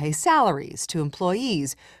having to pay salaries to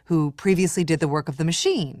employees who previously did the work of the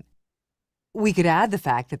machine. We could add the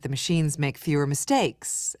fact that the machines make fewer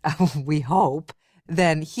mistakes, we hope,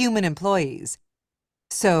 than human employees.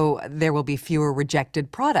 So there will be fewer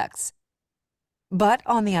rejected products. But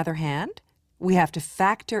on the other hand, we have to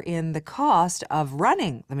factor in the cost of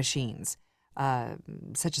running the machines,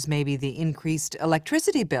 such as maybe the increased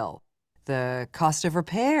electricity bill, the cost of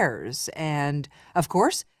repairs, and, of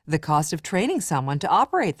course, the cost of training someone to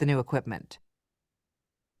operate the new equipment.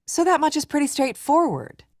 So that much is pretty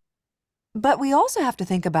straightforward. But we also have to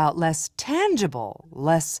think about less tangible,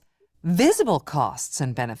 less visible costs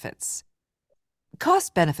and benefits.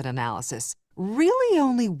 Cost-benefit analysis really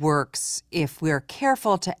only works if we're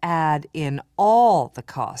careful to add in all the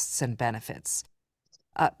costs and benefits.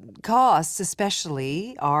 Costs,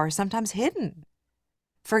 especially, are sometimes hidden.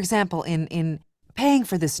 For example, in paying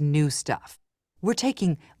for this new stuff, we're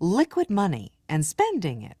taking liquid money and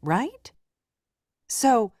spending it, right?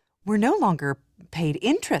 So we're no longer paid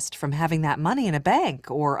interest from having that money in a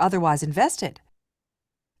bank or otherwise invested.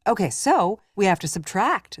 Okay, so we have to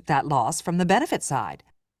subtract that loss from the benefit side.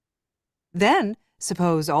 Then,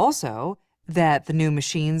 suppose also that the new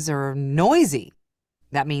machines are noisy.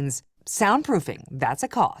 That means soundproofing, that's a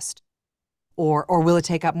cost. Or will it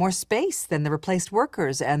take up more space than the replaced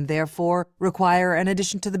workers and therefore require an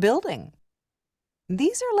addition to the building?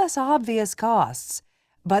 These are less obvious costs,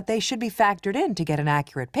 but they should be factored in to get an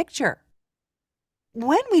accurate picture.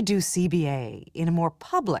 When we do CBA in a more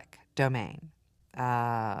public domain,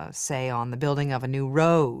 say on the building of a new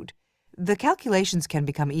road, the calculations can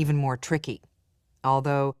become even more tricky.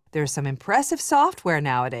 Although there's some impressive software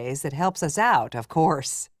nowadays that helps us out, of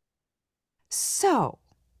course. So,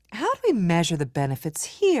 how do we measure the benefits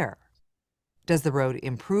here? Does the road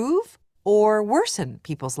improve or worsen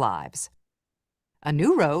people's lives? A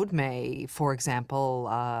new road may, for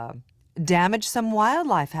example, damage some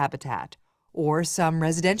wildlife habitat, or some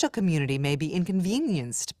residential community may be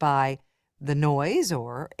inconvenienced by the noise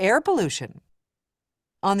or air pollution.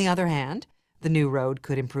 On the other hand, the new road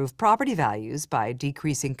could improve property values by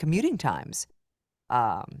decreasing commuting times.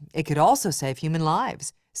 It could also save human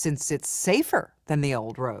lives, since it's safer than the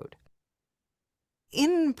old road.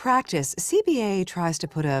 In practice, CBA tries to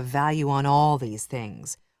put a value on all these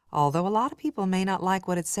things, although a lot of people may not like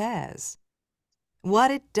what it says.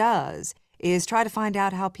 What it does is try to find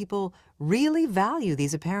out how people really value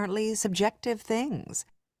these apparently subjective things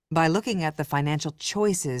by looking at the financial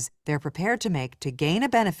choices they're prepared to make to gain a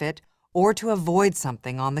benefit or to avoid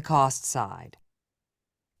something on the cost side.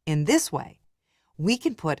 In this way, we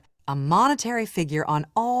can put a monetary figure on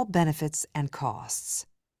all benefits and costs.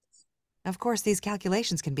 Of course, these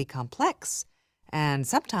calculations can be complex and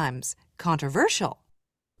sometimes controversial,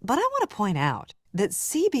 but I want to point out that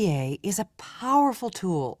CBA is a powerful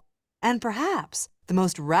tool and perhaps the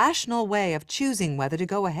most rational way of choosing whether to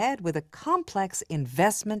go ahead with a complex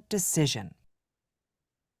investment decision.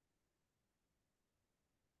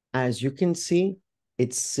 As you can see,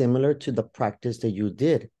 it's similar to the practice that you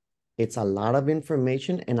did. It's a lot of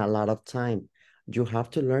information and a lot of time. You have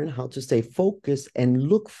to learn how to stay focused and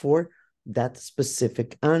look for that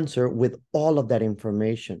specific answer with all of that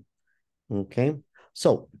information. Okay,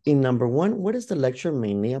 so in number one, what is the lecture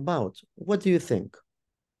mainly about? What do you think?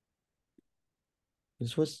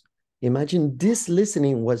 Imagine this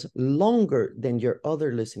listening was longer than your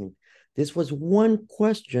other listening. This was one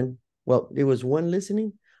question. Well, it was one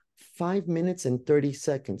listening, 5 minutes and 30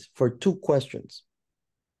 seconds for 2 questions.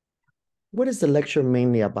 What is the lecture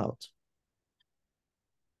mainly about?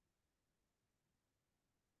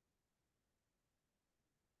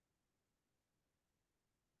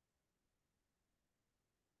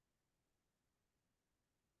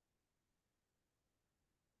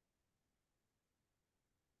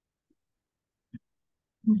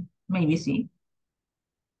 Maybe C.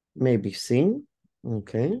 Maybe C.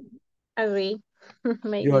 Okay. Agree.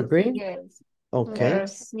 Maybe You agree? yes. Okay.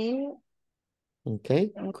 C.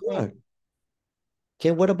 Okay, good.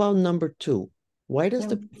 Okay, what about number 2? Why does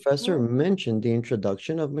the professor mention the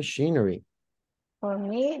introduction of machinery? For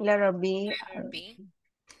me, letter B. Letter B.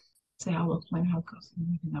 Say I will explain how custom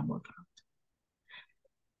making that work out.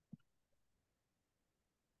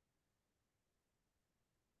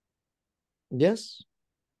 Yes?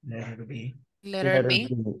 Letter B. Letter B.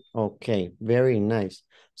 Okay, very nice.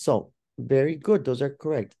 So, very good. Those are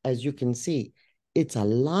correct. As you can see, it's a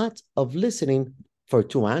lot of listening for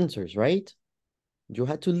 2 answers, right? You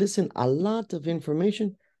had to listen a lot of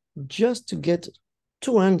information just to get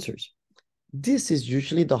 2 answers. This is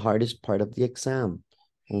usually the hardest part of the exam,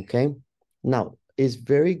 okay? Now, it's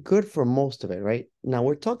very good for most of it, right? Now,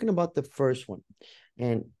 we're talking about the first one.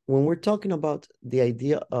 And when we're talking about the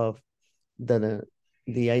idea of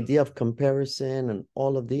the idea of comparison and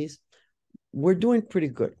all of these, we're doing pretty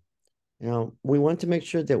good. Now, we want to make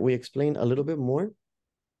sure that we explain a little bit more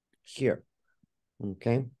here,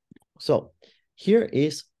 okay? So here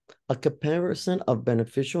is a comparison of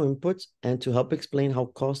beneficial inputs and to help explain how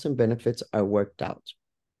costs and benefits are worked out,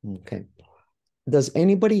 okay? Does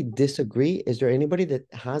anybody disagree? Is there anybody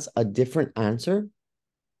that has a different answer?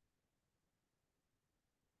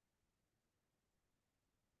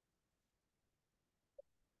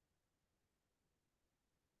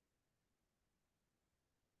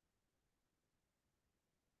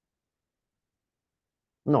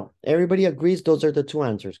 No, everybody agrees those are the 2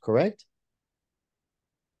 answers, correct?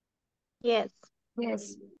 Yes.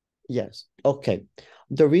 Yes. Yes, okay.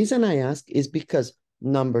 The reason I ask is because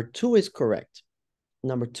number 2 is correct.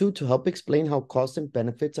 Number 2, to help explain how costs and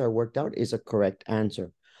benefits are worked out, is a correct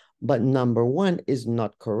answer. But number 1 is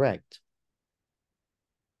not correct.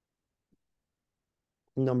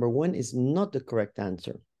 Number 1 is not the correct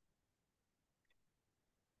answer.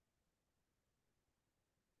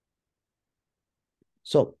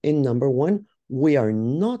 So in number 1, we are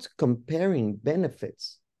not comparing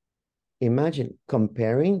benefits. Imagine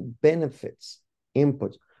comparing benefits,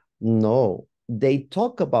 inputs. No, they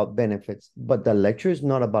talk about benefits, but the lecture is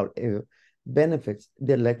not about benefits.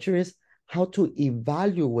 The lecture is how to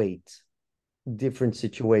evaluate different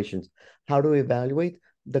situations, how to evaluate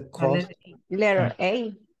the cost. Letter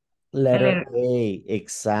A. Letter A,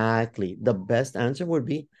 exactly. The best answer would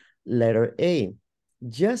be letter A.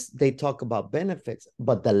 Yes, they talk about benefits,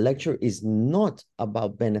 but the lecture is not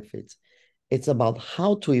about benefits. It's about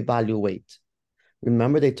how to evaluate.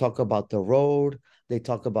 Remember, they talk about the road, they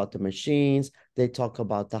talk about the machines, they talk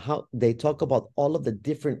about they talk about all of the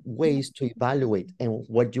different ways to evaluate and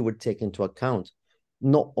what you would take into account.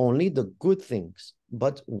 Not only the good things,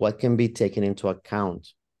 but what can be taken into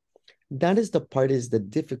account. That is the part is the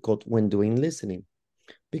difficult when doing listening.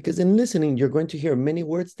 Because in listening, you're going to hear many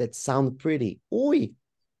words that sound pretty. Oi,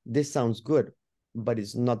 this sounds good, but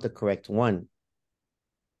it's not the correct one.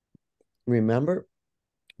 Remember,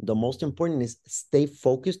 the most important is stay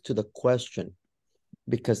focused to the question,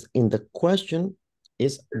 because in the question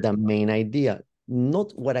is the main idea,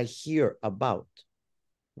 not what I hear about,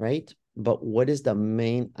 right? But what is the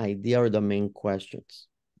main idea or the main questions?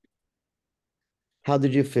 How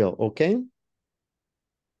did you feel? Okay?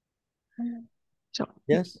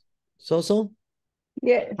 Yes? So?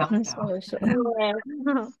 Yes.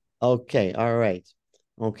 Okay, all right.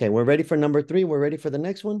 Okay, we're ready for number 3. We're ready for the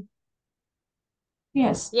next one?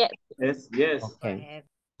 Yes. Yes. Yes, yes. Okay,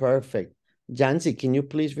 perfect. Jancy, can you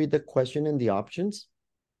please read the question and the options?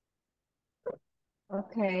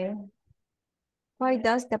 Okay. Why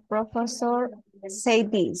does the professor say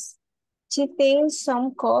this? She thinks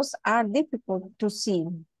some costs are difficult to see.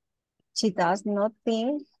 She does not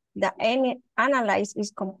think that any analysis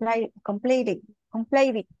is complicated.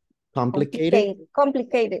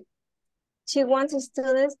 She wants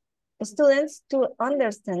students to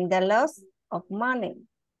understand the loss of money.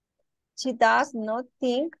 She does not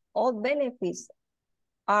think all benefits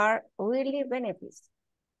are really benefits.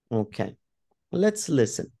 Okay, let's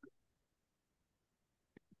listen.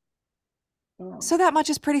 So that much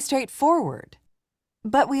is pretty straightforward.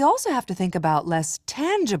 But we also have to think about less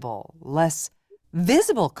tangible, less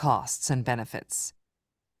visible costs and benefits.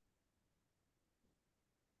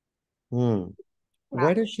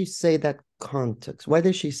 Why does she say that context? Why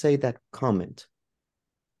does she say that comment?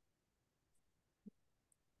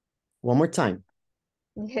 One more time.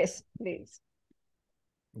 Yes, please.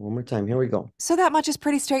 One more time. Here we go. So that much is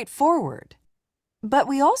pretty straightforward. But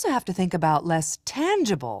we also have to think about less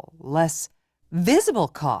tangible, less visible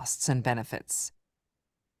costs and benefits.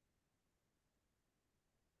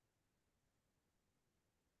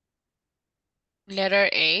 Letter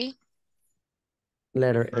A.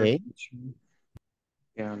 Letter A.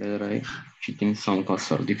 Yeah, letter A. Cheating some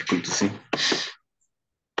costs are difficult to see.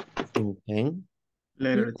 Okay.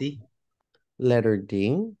 Letter D. Letter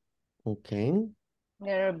D. Okay.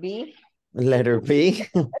 Letter B. Letter B.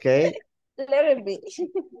 Okay. Letter B.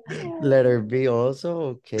 Letter B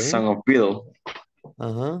also. Okay. Son of Bill.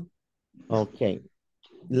 Uh-huh. Okay.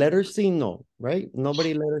 Letter C, no, right?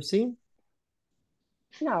 Nobody letter C?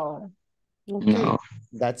 No. Okay. No.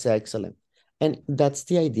 That's excellent. And that's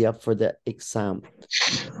the idea for the exam.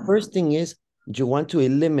 First thing is you want to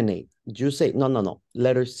eliminate. You say, no.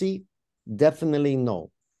 Letter C, definitely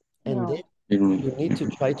no. And then you need to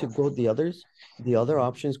try to go the other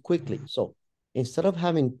options quickly. So instead of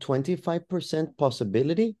having 25%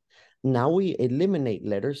 possibility, now we eliminate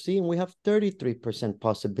letter C and we have 33%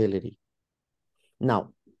 possibility.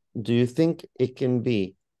 Now, do you think it can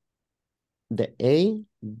be the A,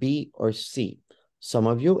 B, or C? Some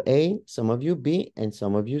of you A, some of you B, and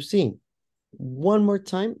some of you C. One more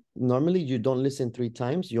time. Normally you don't listen 3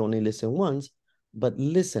 times, you only listen once, but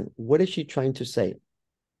listen, what is she trying to say?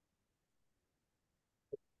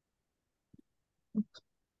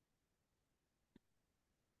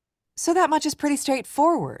 So that much is pretty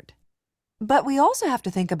straightforward. But we also have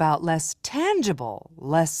to think about less tangible,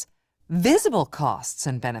 less visible costs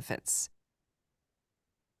and benefits.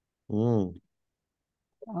 Mm.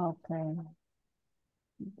 Okay.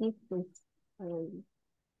 This is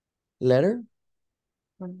Letter?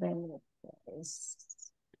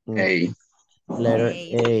 A. Letter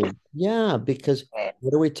A. Yeah, because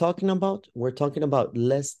what are we talking about? We're talking about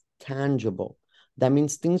less tangible. That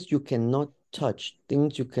means things you cannot touch,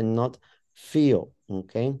 things you cannot feel,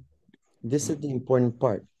 okay? This is the important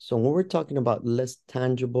part. So when we're talking about less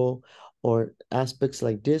tangible or aspects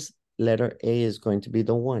like this, letter A is going to be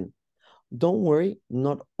the one. Don't worry,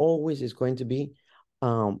 not always is going to be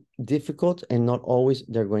difficult and not always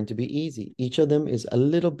they're going to be easy. Each of them is a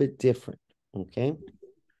little bit different, okay?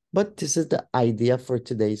 But this is the idea for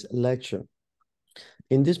today's lecture.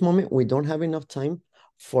 In this moment, we don't have enough time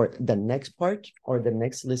for the next part or the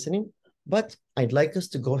next listening, but I'd like us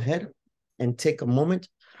to go ahead and take a moment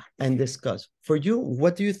and discuss. For you,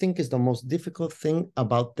 what do you think is the most difficult thing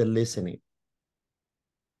about the listening?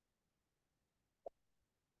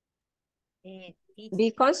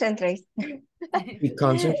 Be concentrated. Be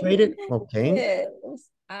concentrated, okay. Yes.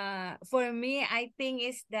 For me, I think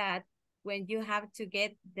is that when you have to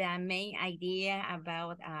get the main idea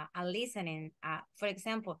about a listening. For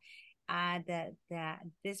example,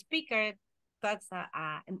 the speaker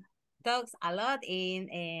talks a lot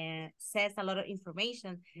and says a lot of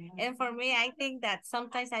information. And for me, I think that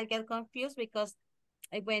sometimes I get confused because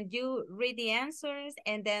when you read the answers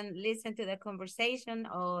and then listen to the conversation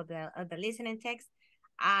or the listening text,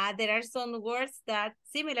 there are some words that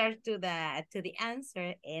similar to the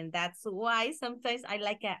answer, and that's why sometimes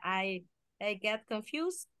I get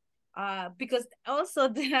confused. Because also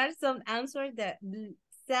there are some answers that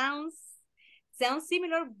sound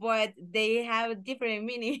similar, but they have different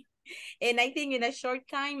meaning. And I think in a short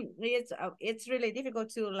time, it's really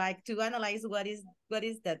difficult to analyze what is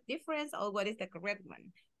the difference or what is the correct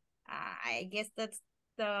one. I guess that's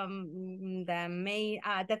the main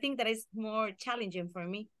the thing that is more challenging for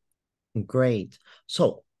me. Great.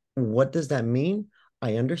 So what does that mean?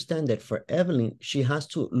 I understand that for Evelyn, she has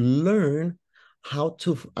to learn how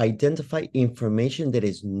to identify information that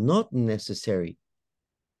is not necessary.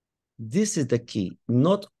 This is the key.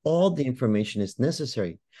 Not all the information is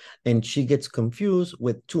necessary. And she gets confused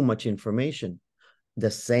with too much information. The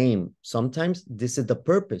same. Sometimes this is the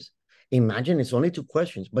purpose. Imagine it's only 2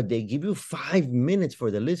 questions, but they give you 5 minutes for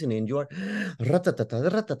the listening and you are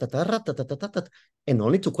and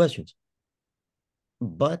only 2 questions.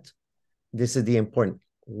 But this is the important.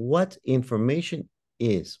 What information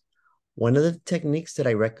is. One of the techniques that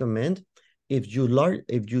I recommend, if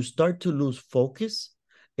you start to lose focus,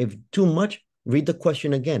 if too much, read the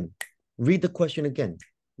question again. Read the question again.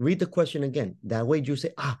 Read the question again. That way you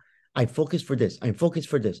say, I focus for this. I'm focused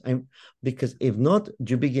for this. Because if not,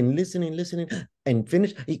 you begin listening, and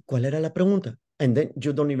finish. ¿Y cuál era la pregunta? And then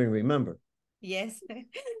you don't even remember. Yes.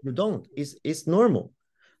 You don't. It's normal.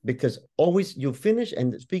 Because always you finish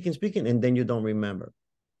and speaking, and then you don't remember.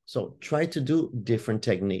 So try to do different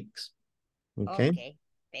techniques. Okay.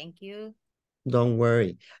 Thank you. Don't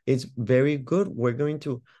worry. It's very good. We're going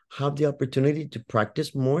to have the opportunity to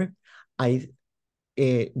practice more.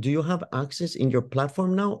 Do you have access in your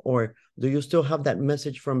platform now, or do you still have that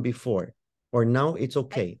message from before? Or now it's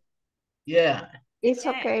okay? Yeah. It's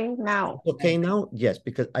okay now. It's okay now? Yes,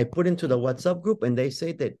 because I put into the WhatsApp group and they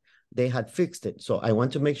say that they had fixed it. So I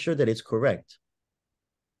want to make sure that it's correct.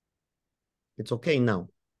 It's okay now.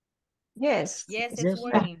 Yes. Yes, it's Yes.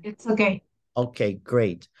 working. It's okay. Okay,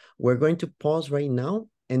 great. We're going to pause right now,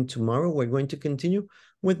 and tomorrow we're going to continue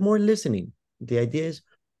with more listening. The idea is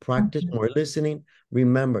practice more listening.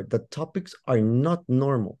 Remember, the topics are not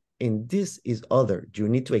normal, and this is other. You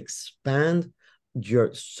need to expand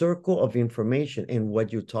your circle of information in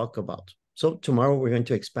what you talk about. So tomorrow we're going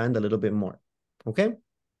to expand a little bit more. Okay?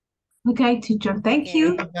 Okay, teacher. Thank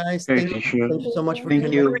you. Thank you, guys. Okay, Thank teacher. you so much for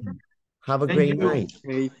Thank you. connecting. Have a Thank great you. night.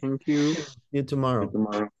 Okay, thank you. See you tomorrow.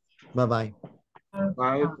 Tomorrow. Bye-bye.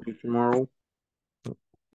 Bye. See you tomorrow.